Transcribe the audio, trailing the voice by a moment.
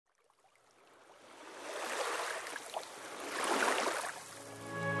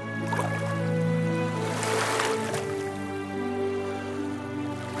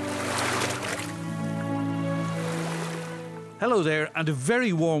Hello there, and a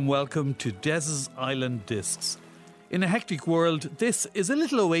very warm welcome to Des's Island Discs. In a hectic world, this is a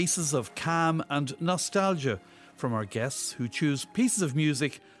little oasis of calm and nostalgia from our guests who choose pieces of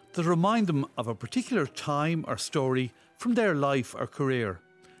music that remind them of a particular time or story from their life or career.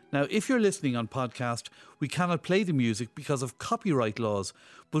 Now, if you're listening on podcast, we cannot play the music because of copyright laws,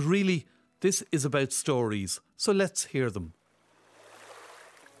 but really, this is about stories, so let's hear them.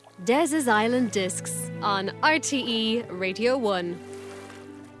 Des's Island Discs on RTE Radio 1.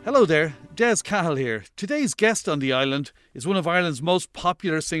 Hello there, Des Cahill here. Today's guest on the island is one of Ireland's most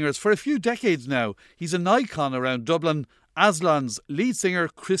popular singers for a few decades now. He's an icon around Dublin, Aslan's lead singer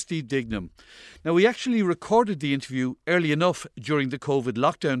Christy Dignam. Now, we actually recorded the interview early enough during the COVID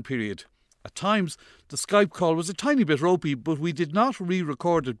lockdown period. At times, the Skype call was a tiny bit ropey, but we did not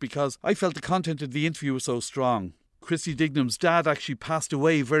re-record it because I felt the content of the interview was so strong. Christy Dignam's dad actually passed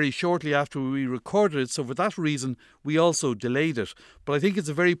away very shortly after we recorded it, so for that reason we also delayed it. But I think it's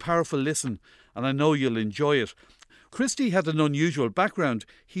a very powerful listen and I know you'll enjoy it. Christy had an unusual background.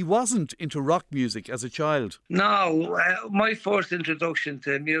 He wasn't into rock music as a child. No, my first introduction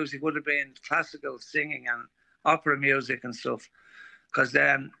to music would have been classical singing and opera music and stuff. Because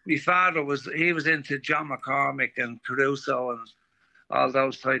my father was into John McCormick and Caruso and all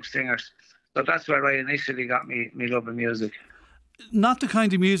those type singers. So that's where I initially got me love of music. Not the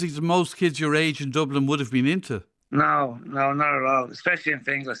kind of music that most kids your age in Dublin would have been into. No, not at all, especially in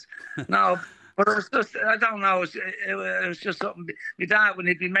Finglas. No, but it was just, I don't know, it was just something. My dad, when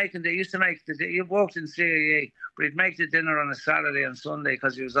he'd be making, he worked in CAE, but he'd make the dinner on a Saturday and Sunday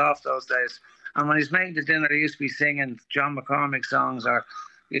because he was off those days. And when he's making the dinner, he used to be singing John McCormick songs or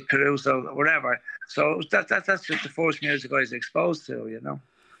Caruso or whatever. So that's just the first music I was exposed to, you know.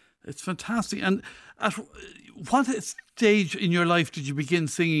 It's fantastic. And at what stage in your life did you begin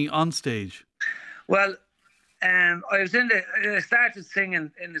singing on stage? Well, I started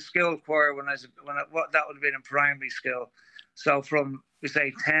singing in the school choir when that would have been in primary school. So from, we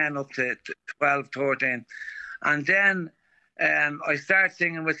say, 10 up to 12, 13. And then I started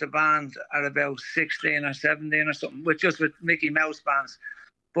singing with the band at about 16 or 17 or something, with Mickey Mouse bands.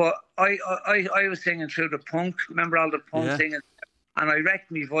 But I was singing through the punk. Remember all the punk singing? And I wrecked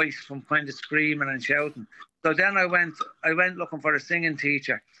my voice from kind of screaming and shouting. So then I went looking for a singing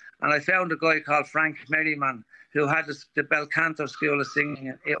teacher, and I found a guy called Frank Merriman who had the bel canto school of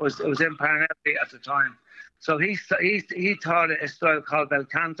singing. It was in Parnelli at the time. So he taught a style called bel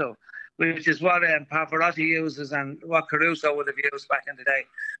canto, which is what Pavarotti uses and what Caruso would have used back in the day.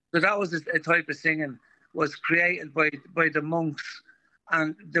 So that was a type of singing was created by the monks,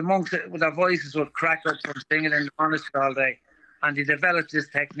 and the monks with their voices would crack up from singing in the monastery all day. And he developed this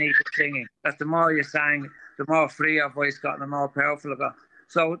technique of singing, that the more you sang, the more free your voice got and the more powerful it got.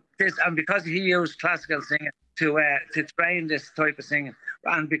 So because he used classical singing to train this type of singing,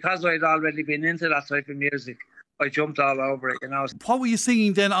 and because I'd already been into that type of music, I jumped all over it, you know. What were you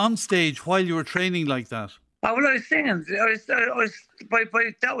singing then on stage while you were training like that? Oh, well, I was singing.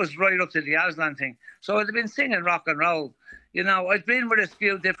 That was right up to the Aslan thing. So I'd been singing rock and roll. You know, I'd been with a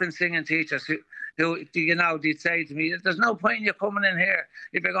few different singing teachers who you know, they'd say to me, there's no point in you coming in here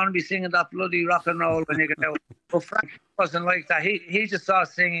if you're going to be singing that bloody rock and roll when you get out. But Frank wasn't like that. He just saw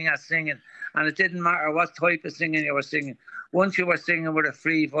singing as singing, and it didn't matter what type of singing you were singing. Once you were singing with a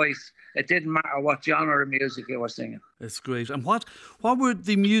free voice, it didn't matter what genre of music you were singing. It's great. And what were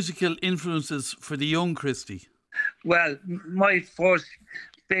the musical influences for the young Christy? Well, my first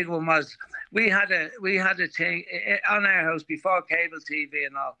big one was we had a thing on our house before cable TV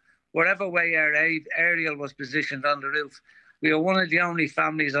and all. Whatever way our aerial was positioned on the roof, we were one of the only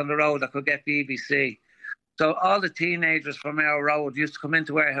families on the road that could get BBC. So all the teenagers from our road used to come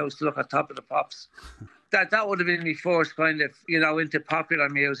into our house to look at Top of the Pops. That would have been my first kind of, you know, into popular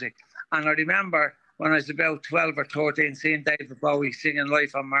music. And I remember when I was about 12 or 13 seeing David Bowie singing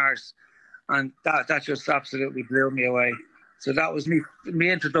Life on Mars. And that just absolutely blew me away. So that was me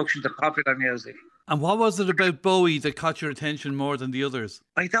introduction to popular music. And what was it about Bowie that caught your attention more than the others?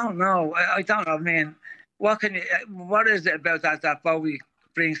 I don't know. I don't know. I mean, what is it about that Bowie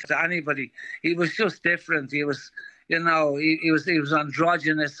brings to anybody? He was just different. He was, you know, he was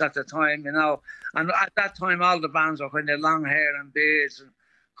androgynous at the time, you know. And at that time, all the bands were kind of long hair and beards and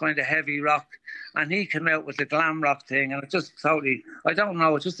kind of heavy rock. And he came out with the glam rock thing, and it just totally, I don't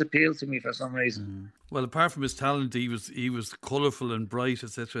know, it just appealed to me for some reason. Well, apart from his talent, he was colourful and bright,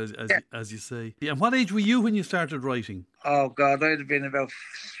 etc., as you say. And what age were you when you started writing? Oh, God, I'd have been about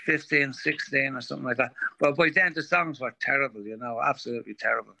 15, 16 or something like that. But by then, the songs were terrible, you know, absolutely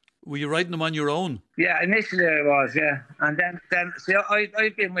terrible. Were you writing them on your own? Yeah, initially I was, yeah. And then see,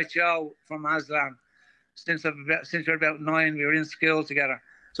 I've been with Joe from Aslan since we were about 9. We were in school together.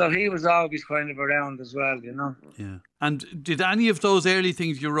 So he was always kind of around as well, Yeah. And did any of those early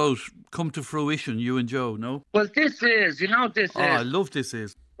things you wrote come to fruition, you and Joe, no? Well, This Is, This Is. I love This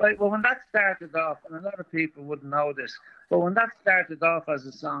Is. Right, well, when that started off, and a lot of people wouldn't know this, but when that started off as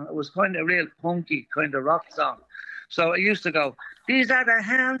a song, it was kind of a real punky kind of rock song. So it used to go, these are the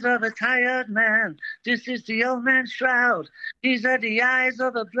hands of a tired man. This is the old man's shroud. These are the eyes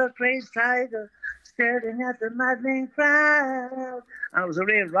of a blood-crazed tiger staring at the maddening crowd. And it was a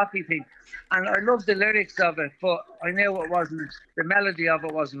real rocky thing. And I loved the lyrics of it, but I knew the melody of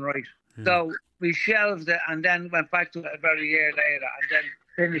it wasn't right. Yeah. So we shelved it and then went back to it about a year later and then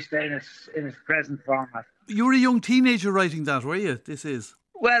finished it in its present format. You were a young teenager writing that, were you? This Is.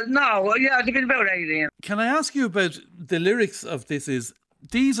 Well, no, yeah, I'd been about 18. Can I ask you about the lyrics of This Is?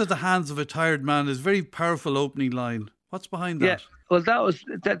 These are the hands of a tired man is a very powerful opening line. What's behind that? Yeah, well, that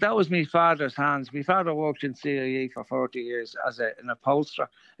was my father's hands. My father worked in CIE for 40 years as an upholsterer,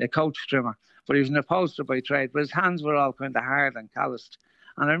 a coach trimmer. But he was an upholsterer by trade. But his hands were all kind of hard and calloused.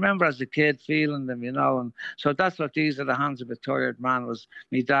 And I remember as a kid feeling them, and so that's what These Are the Hands of a Tired Man was,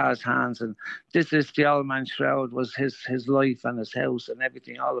 me dad's hands. And This Is the Old Man's Shroud was his life and his house and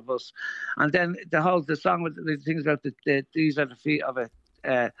everything, all of us. And then the song with the things about these are the feet of a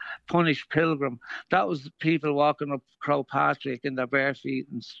punished pilgrim. That was people walking up Croagh Patrick in their bare feet,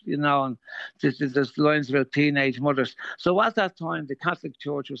 and and there's lines about teenage mothers. So at that time, the Catholic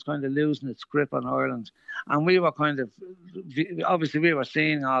Church was kind of losing its grip on Ireland, and we were obviously we were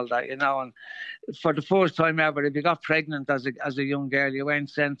seeing all that, and for the first time ever, if you got pregnant as a young girl, you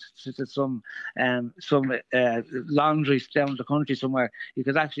weren't sent to some laundries down the country somewhere. You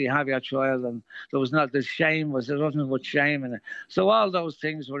could actually have your child, and there wasn't much shame in it. So all those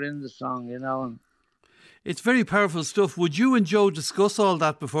things were in the song, And it's very powerful stuff. Would you and Joe discuss all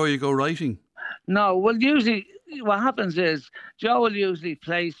that before you go writing? No, well, usually what happens is Joe will usually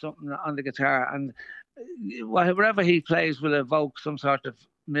play something on the guitar, and wherever he plays will evoke some sort of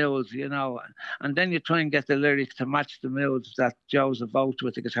moods, and then you try and get the lyrics to match the moods that Joe's evoked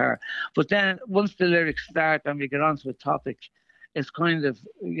with the guitar. But then once the lyrics start and we get onto a topic, it's kind of,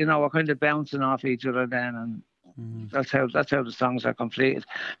 we're kind of bouncing off each other then, and that's how the songs are completed.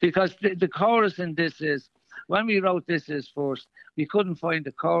 Because the chorus in This Is, when we wrote This Is first, we couldn't find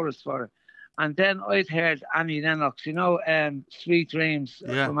the chorus for it. And then I'd heard Annie Lennox, Sweet Dreams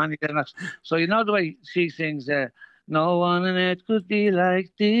from Annie Lennox. So the way she sings, no one on earth could be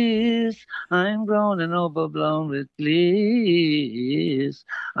like this. I'm grown and overblown with bliss.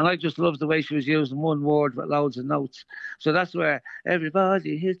 And I just loved the way she was using one word with loads of notes. So that's where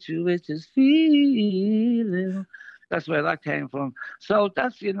everybody hits you with this feeling. That's where that came from. So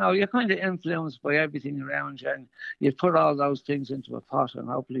that's, you're kind of influenced by everything around you, and you put all those things into a pot, and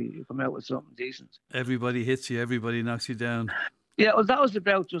hopefully you come out with something decent. Everybody hits you, everybody knocks you down. Yeah, well, that was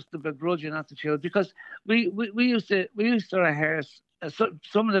about just the begrudging attitude, because we used to rehearse.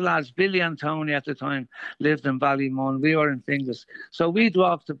 Some of the lads, Billy and Tony at the time, lived in Ballymun. We were in Finglas. So we'd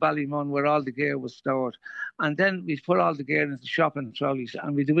walk to Ballymun where all the gear was stored. And then we'd put all the gear into shopping trolleys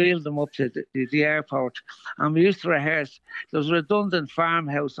and we'd wheel them up to the airport. And we used to rehearse. There was a redundant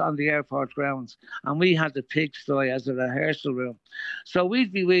farmhouse on the airport grounds. And we had the pigsty as a rehearsal room. So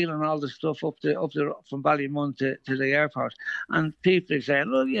we'd be wheeling all the stuff up from Ballymun to the airport. And people would say,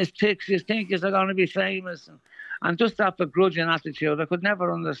 look, you pigs, you think you're going to be famous. And just that begrudging attitude, I could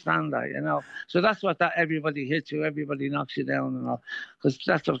never understand that, So that's what that everybody hits you, everybody knocks you down and all. Because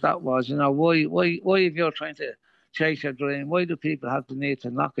that's what that was, Why if you're trying to chase your dream, why do people have the need to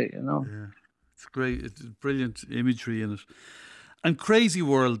knock it, Yeah, it's great. It's brilliant imagery in it. And Crazy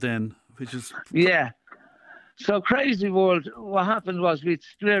World then, which is... Yeah. So Crazy World, what happened was we'd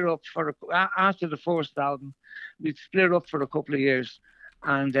split up after the first album, we'd split up for a couple of years.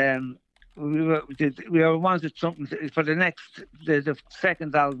 And... We wanted something for the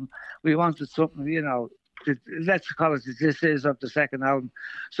second album. We wanted something, let's call it This Is of the second album.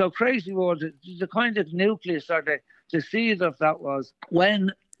 So Crazy World, the kind of nucleus or the seed of that was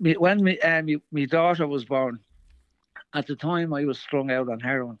when my daughter was born. At the time, I was strung out on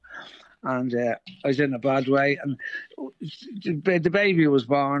heroin. And I was in a bad way. And the baby was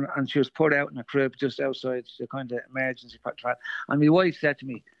born and she was put out in a crib just outside the kind of emergency part. And my wife said to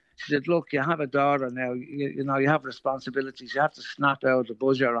me, she said, look, you have a daughter now, you have responsibilities. You have to snap out the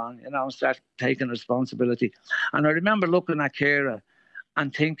buzz you're on, and start taking responsibility. And I remember looking at Ciara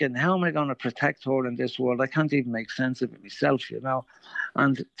and thinking, how am I going to protect her in this world? I can't even make sense of it myself, you know.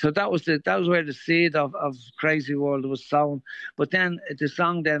 And so that was where the seed of Crazy World was sown. But then the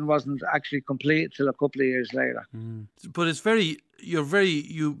song then wasn't actually complete till a couple of years later. But it's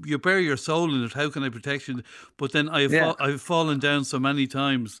you bear your soul in it. How can I protect you? But then I've fallen down so many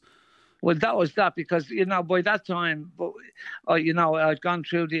times. Well, that was that, because, you know, by that time, you know, I'd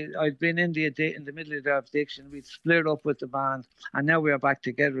been in the middle of the addiction. We'd split up with the band, and now we are back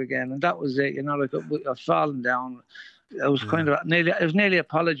together again. And that was it, you know, like I'd fallen down. I was nearly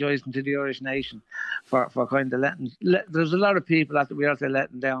apologising to the Irish nation for kind of there's a lot of people that we are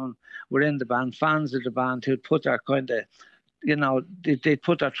letting down within the band, fans of the band, who'd put their kind of, you know, they'd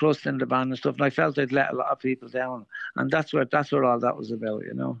put their trust in the band and stuff. And I felt they'd let a lot of people down. And that's what all that was about,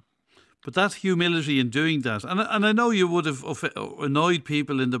 you know. But that humility in doing that, and I know you would have annoyed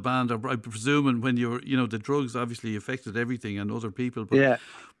people in the band, or I presume, when you were, you know, the drugs obviously affected everything and other people. But,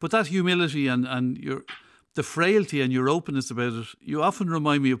 but that humility and the frailty and your openness about it, you often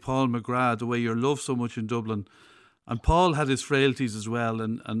remind me of Paul McGrath, the way you're loved so much in Dublin. And Paul had his frailties as well.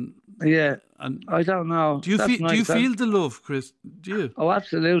 And I don't know. Do you feel the love, Chris? Do you? Oh,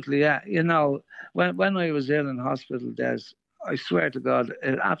 absolutely, yeah. You know, when I was ill in hospital, Des, I swear to God,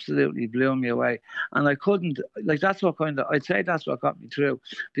 it absolutely blew me away. And I couldn't, like, I'd say that's what got me through.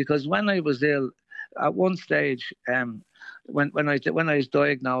 Because when I was ill, at one stage, when I was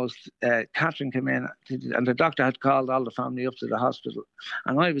diagnosed, Catherine came in, and the doctor had called all the family up to the hospital.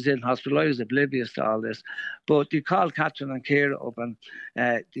 And I was in hospital. I was oblivious to all this. But they called Catherine and Ciara up, and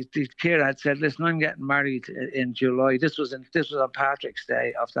Ciara had said, listen, I'm getting married in July. This was on Patrick's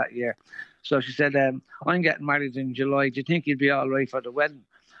Day of that year. So she said, I'm getting married in July. Do you think you'd be all right for the wedding?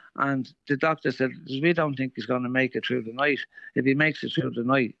 And the doctor said, we don't think he's going to make it through the night. If he makes it through the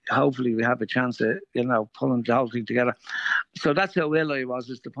night, hopefully we have a chance of, you know, pulling the whole thing together. So that's how ill I was,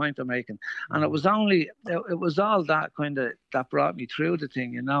 is the point I'm making. And it was all that kind of, that brought me through the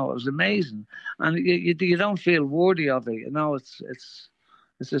thing, you know. It was amazing. And you don't feel worthy of it, you know. It's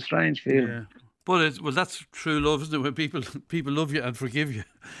a strange feeling. Yeah. But that's true love, isn't it? When people love you and forgive you.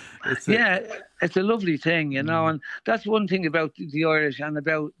 It's a lovely thing, you know. And that's one thing about the Irish and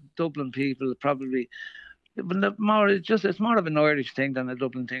about Dublin people, probably. It's more of an Irish thing than a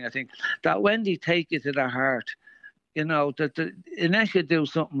Dublin thing, I think. That when they take you to their heart, you know, that unless you do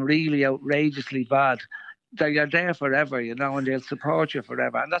something really outrageously bad, that you're there forever, you know, and they'll support you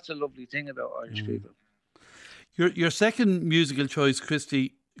forever. And that's a lovely thing about Irish people. Your second musical choice,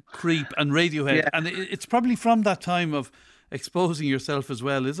 Christy, Creep and Radiohead, and it's probably from that time of exposing yourself as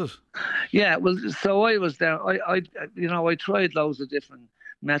well, is it? Yeah, well, so I was there. I tried loads of different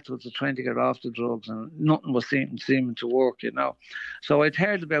methods of trying to get off the drugs, and nothing was seeming to work, you know. So I'd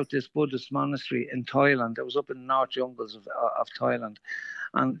heard about this Buddhist monastery in Thailand. It was up in the North jungles of Thailand,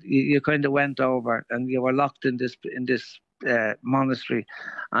 and you kind of went over, and you were locked in this monastery.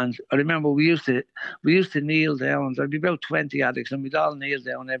 And I remember we used to kneel down. There'd be about 20 addicts, and we'd all kneel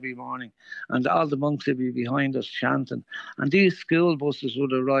down every morning, and all the monks would be behind us chanting. And these school buses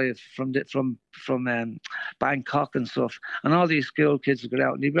would arrive from Bangkok and stuff, and all these school kids would go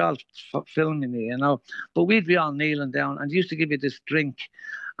out, and they'd be all filming me, you know. But we'd be all kneeling down, and they used to give you this drink.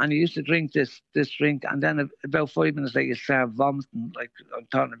 And you used to drink this drink, and then about 5 minutes later you start vomiting. Like, I'm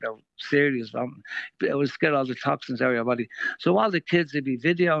talking about serious vomiting. It would get all the toxins out of your body. So all the kids would be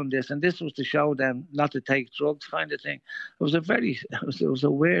videoing this, and this was to show them not to take drugs, kind of thing. It was a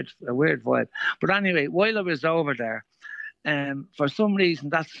weird vibe. But anyway, while I was over there, for some reason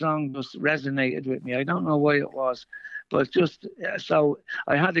that song just resonated with me. I don't know why it was, but just so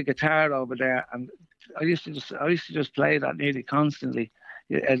I had a guitar over there, and I used to just play that nearly constantly.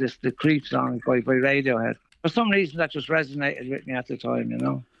 The Creep song by Radiohead. For some reason, that just resonated with me at the time, you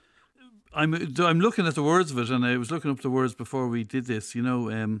know. I'm looking at the words of it, and I was looking up the words before we did this. You know,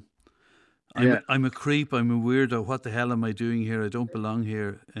 I'm a creep. I'm a weirdo. What the hell am I doing here? I don't belong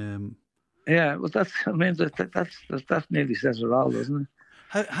here. Yeah, well, that nearly says it all, doesn't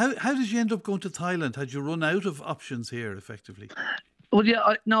it? How did you end up going to Thailand? Had you run out of options here, effectively? Well,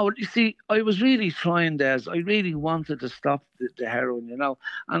 yeah, no, you see, I was really trying, Des. I really wanted to stop the heroin, you know.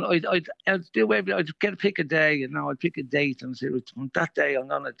 And I'd do I'd pick a day, you know, I'd pick a date and say, on that day I'm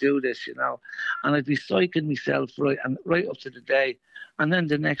going to do this, you know. And I'd be psyching myself right up to the day. And then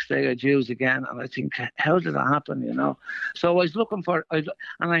the next day I'd use again. And I think, how did that happen, you know? So I was looking and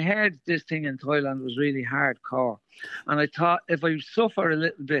I heard this thing in Thailand was really hardcore. And I thought, if I suffer a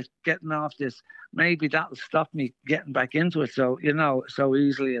little bit getting off this, maybe that'll stop me getting back into it so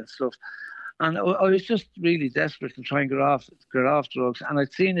easily and stuff. And I was just really desperate to try and get off drugs. And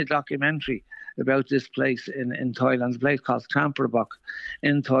I'd seen a documentary about this place in Thailand, a place called Tamprabok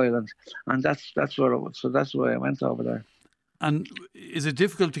in Thailand, and that's where it was. So that's why I went over there. And is it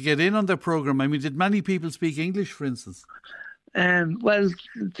difficult to get in on their program? I mean, did many people speak English, for instance? Well,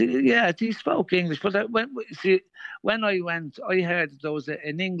 yeah, they spoke English, but when I went, I heard there was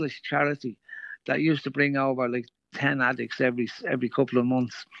an English charity that used to bring over like 10 addicts every couple of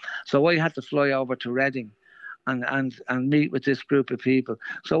months. So I had to fly over to Reading and meet with this group of people.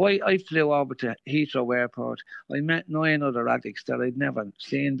 So I flew over to Heathrow Airport. I met 9 other addicts that I'd never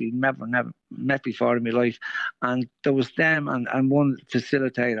seen, never met before in my life. And there was them and one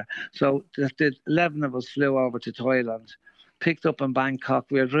facilitator. So the 11 of us flew over to Thailand, picked up in Bangkok.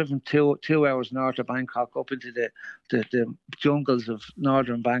 We were driven two hours north of Bangkok up into the jungles of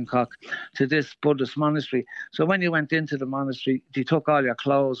northern Bangkok to this Buddhist monastery. So when you went into the monastery, they took all your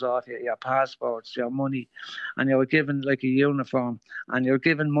clothes off you, your passports, your money, and you were given like a uniform, and you were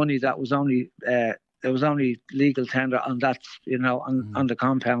given money that was only there was only legal tender on that, on the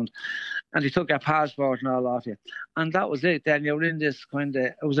compound. And they took your passport and all off you. And that was it. Then you were in this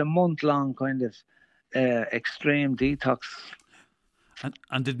it was a month-long kind of extreme detox.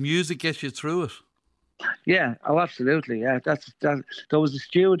 And did music get you through it? Yeah, absolutely. Yeah, there was a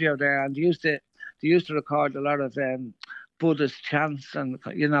studio there, and they used to record a lot of Buddhist chants and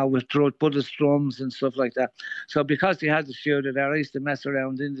with Buddhist drums and stuff like that. So because they had the studio there, I used to mess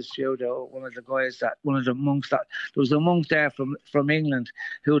around in the studio. One of the monks there was a monk there from England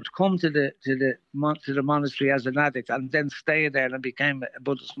who would come to the monastery as an addict and then stay there and became a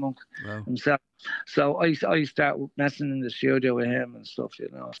Buddhist monk himself. So I started messing in the studio with him and stuff.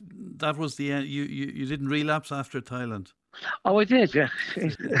 That was the end. You didn't relapse after Thailand? Oh, I did. Yeah,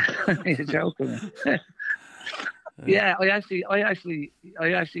 you're joking. Yeah, I actually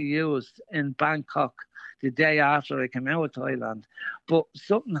used in Bangkok the day after I came out of Thailand. But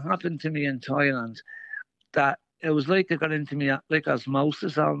something happened to me in Thailand that it was like it got into me like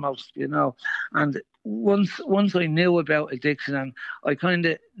osmosis almost, And once I knew about addiction and I kind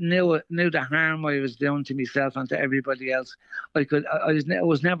of knew the harm I was doing to myself and to everybody else, I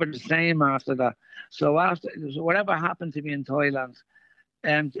was never the same after that. So whatever happened to me in Thailand,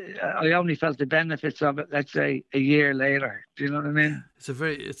 and I only felt the benefits of it, let's say, a year later. Do you know what I mean?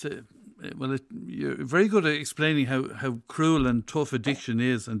 You're very good at explaining how cruel and tough addiction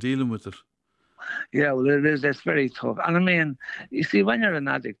is and dealing with it. Yeah, well, it is. It's very tough. And I mean, you see, when you're an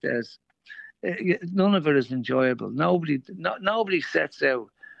addict, none of it is enjoyable. Nobody sets out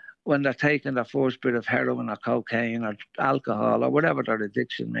when they're taking their first bit of heroin or cocaine or alcohol or whatever their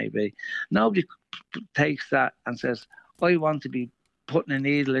addiction may be. Nobody takes that and says, I want to be putting a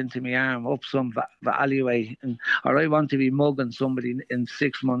needle into my arm up some alleyway, or I want to be mugging somebody in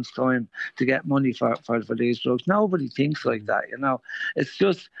 6 months' time to get money for these drugs. Nobody thinks like that, It's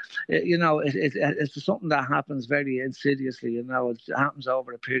just, it's something that happens very insidiously, It happens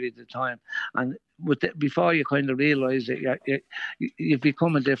over a period of time. And before you kind of realise it, you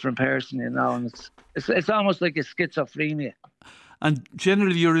become a different person, And it's almost like a schizophrenia. And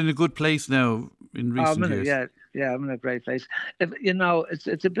generally, you're in a good place now in recent years. Yeah, I'm in a great place.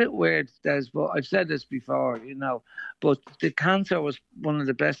 It's a bit weird, Des, but I've said this before, but the cancer was one of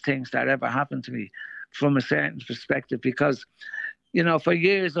the best things that ever happened to me from a certain perspective because, for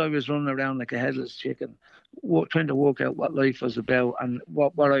years I was running around like a headless chicken, trying to work out what life was about and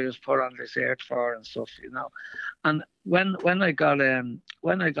what I was put on this earth for and stuff, And when I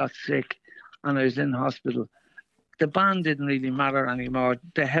got sick and I was in hospital, the band didn't really matter anymore.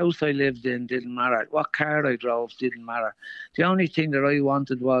 The house I lived in didn't matter. What car I drove didn't matter. The only thing that I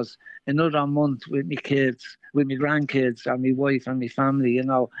wanted was another month with my kids, with my grandkids and my wife and my family,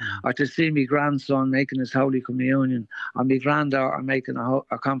 or to see my grandson making his Holy Communion or my granddaughter making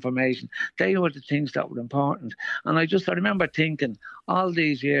a confirmation. They were the things that were important. And I remember thinking, all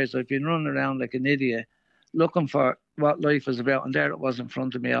these years I've been running around like an idiot looking for what life is about, and there it was in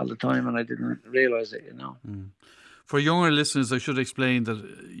front of me all the time and I didn't realise it, For younger listeners, I should explain that,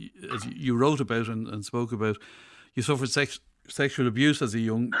 as you wrote about and spoke about, you suffered sexual abuse as a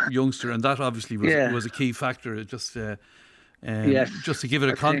youngster, and that obviously was a key factor. Just to give it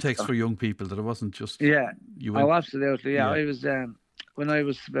a context for young people, that it wasn't just you went. Oh, absolutely. Yeah, I was when I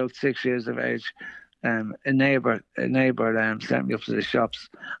was about 6 years of age. A neighbour sent me up to the shops,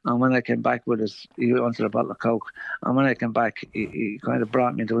 and when I came back with us, he wanted a bottle of Coke, and when I came back, he kind of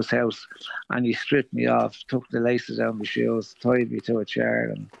brought me into his house, and he stripped me off, took the laces out of my shoes, tied me to a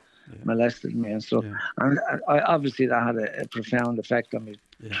chair, and molested me and stuff. Yeah. And obviously that had a profound effect on me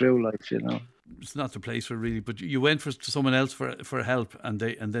through life, It's not the place for really, but you went to someone else for help, and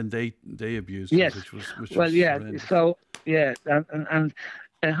then they abused you. Yes. Which was horrendous. So and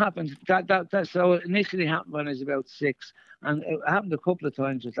It happened. That so it initially happened when I was about 6, and it happened a couple of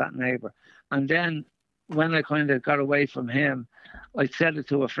times with that neighbour. And then when I kind of got away from him, I said it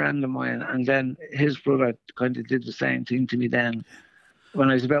to a friend of mine, and then his brother kind of did the same thing to me then when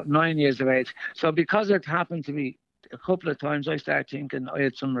I was about 9 years of age. So because it happened to me a couple of times, I started thinking I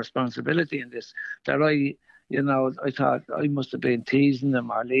had some responsibility in this, that I thought I must have been teasing them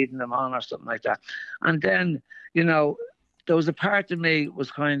or leading them on or something like that. And then, there was a part of me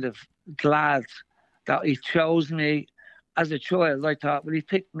was kind of glad that he chose me. As a child, I thought, well, he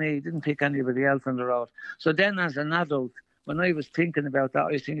picked me, he didn't pick anybody else on the road. So then as an adult, when I was thinking about that,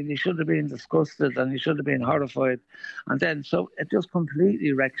 I was thinking he should have been disgusted and he should have been horrified. And then, so it just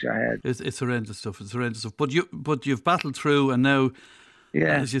completely wrecks your head. It's horrendous stuff. It's horrendous stuff. But you've battled through, and now,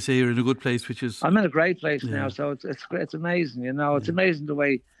 as you say, you're in a good place, which is... I'm in a great place now, so it's amazing, It's amazing the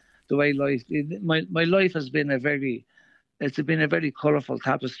way life... My life has been it's been a very colourful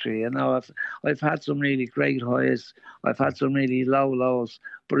tapestry. I've had some really great highs. I've had some really low lows,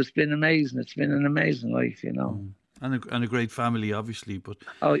 but it's been amazing. It's been an amazing life, And a great family, obviously. But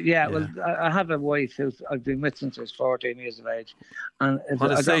well, I have a wife who I've been with since I was 14 years of age. And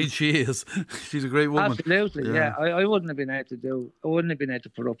what a sage she is. She's a great woman. Absolutely, yeah. I wouldn't have been able to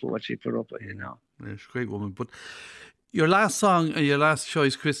put up with what she put up with, Yeah, she's a great woman. But your last song, your last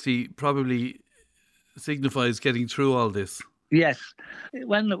choice, Christy, probably signifies getting through all this. Yes.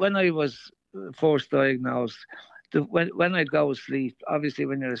 When I was first diagnosed, when I'd go to sleep, obviously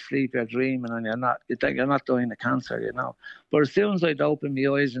when you're asleep, you're dreaming and you think you're not dying of cancer, But as soon as I'd open my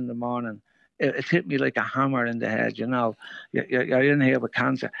eyes in the morning, it hit me like a hammer in the head, You're in here with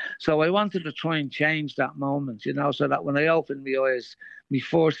cancer. So I wanted to try and change that moment, so that when I opened my eyes, my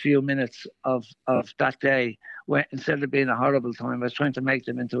first few minutes of that day, instead of being a horrible time, I was trying to make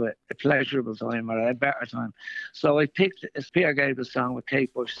them into a pleasurable time or a better time. So I picked a Peter Gabriel song with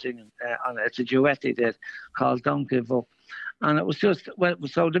Kate Bush singing on it. It's a duet they did called Don't Give Up. And it was just,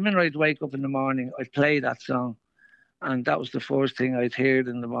 so the minute I'd wake up in the morning, I'd play that song. And that was the first thing I'd heard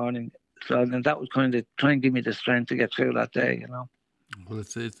in the morning. So then that would kind of try and give me the strength to get through that day, Well,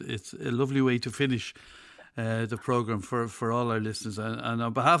 it's a lovely way to finish the programme for all our listeners. And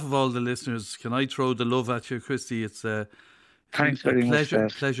on behalf of all the listeners, can I throw the love at you, Christy? It's thanks very much.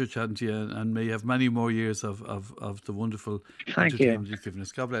 Pleasure chatting to you, and may you have many more years of the wonderful Thank entertainment you. You've given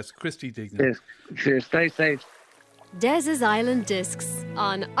us. God bless. Christy Dignan. Cheers. Stay safe. Des's Island Discs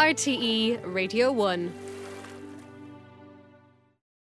on RTE Radio 1.